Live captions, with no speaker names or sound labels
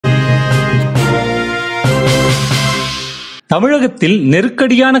தமிழகத்தில்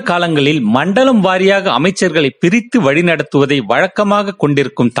நெருக்கடியான காலங்களில் மண்டலம் வாரியாக அமைச்சர்களை பிரித்து வழிநடத்துவதை வழக்கமாக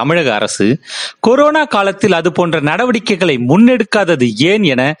கொண்டிருக்கும் தமிழக அரசு கொரோனா காலத்தில் அதுபோன்ற நடவடிக்கைகளை முன்னெடுக்காதது ஏன்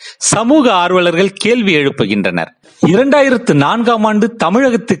என சமூக ஆர்வலர்கள் கேள்வி எழுப்புகின்றனர். 2004ஆம் ஆண்டு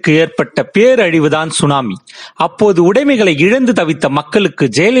தமிழகத்துக்கு ஏற்பட்ட பேரழிவுதான் சுனாமி. அப்போது உடைமைகளை இழந்து தவித்த மக்களுக்கு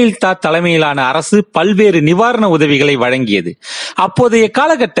ஜெயலலிதா தலைமையிலான அரசு பல்வேறு நிவாரண உதவிகளை வழங்கியது. அப்போதைய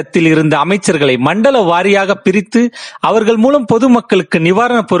காலகட்டத்தில் இருந்த அமைச்சர்களை மண்டல வாரியாக பிரித்து அவர்கள் மூலம் பொதுமக்களுக்கு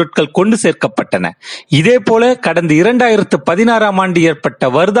நிவாரணப் பொருட்கள் கொண்டு சேர்க்கப்பட்டன. இதேபோல கடந்த 2016ஆம் ஆண்டு ஏற்பட்ட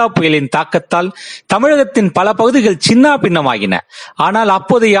வர்தா புயலின் தாக்கத்தால் தமிழகத்தின் பல பகுதிகள் சின்னா பின்னமாகின. ஆனால்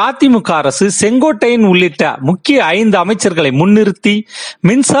அப்போதைய அதிமுக அரசு செங்கோட்டையன் உள்ளிட்ட முக்கிய 5 அமைச்சர்களை முன்னிறுத்தி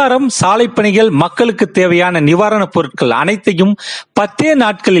மின்சாரம், சாலை பணிகள், மக்களுக்கு தேவையான நிவாரணப் பொருட்கள் அனைத்தையும் 10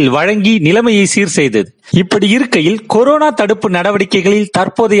 நாட்களில் வழங்கி நிலைமையை சீர் செய்தது. இப்படி இருக்கையில் கொரோனா தடுப்பு நடவடிக்கைகளில்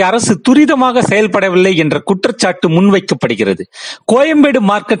தற்போதைய அரசு துரிதமாக செயல்படவில்லை என்ற குற்றச்சாட்டு முன்வைக்கப்படுகிறது. கோயம்பேடு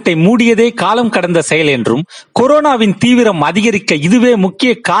மார்க்கெட்டை மூடியதே காலம் கடந்த செயல் என்றும் கொரோனாவின் தீவிரம் அதிகரிக்க இதுவே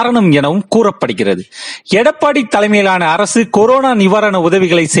முக்கிய காரணம் எனவும் கூறப்படுகிறது. எடப்பாடி தலைமையிலான அரசு கொரோனா நிவாரண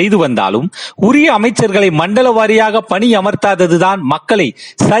உதவிகளை செய்து வந்தாலும் உரிய அமைச்சர்களை மண்டல வாரியாக பணி அமர்த்தாததுதான் மக்களை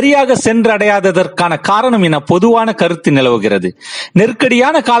சரியாக சென்றடையாததற்கான காரணம் என பொதுவான கருத்து நிலவுகிறது.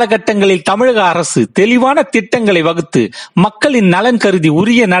 நெருக்கடியான காலகட்டங்களில் தமிழக அரசு தெளிவான திட்டங்களை வகுத்து மக்களின் நலன் கருதி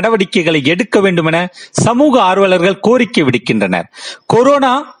உரிய நடவடிக்கைகளை எடுக்க வேண்டும் என சமூக ஆர்வலர்கள் கோரிக்கை விடுக்கின்றனர்.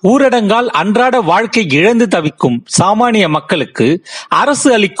 கொரோனா ஊரடங்கால் அன்றாட வாழ்க்கை இழந்து தவிக்கும் சாமானிய மக்களுக்கு அரசு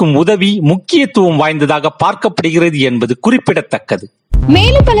அளிக்கும் உதவி முக்கியத்துவம் வாய்ந்ததாக பார்க்கப்படுகிறது என்பது குறிப்பிடத்தக்கது.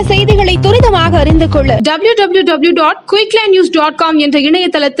 மேலும் பல செய்திகளை துரிதமாக அறிந்து கொள்ள www.quicklinenews.com என்ற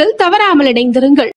இணையதளத்தில் தவறாமல் இணைந்திருங்கள்.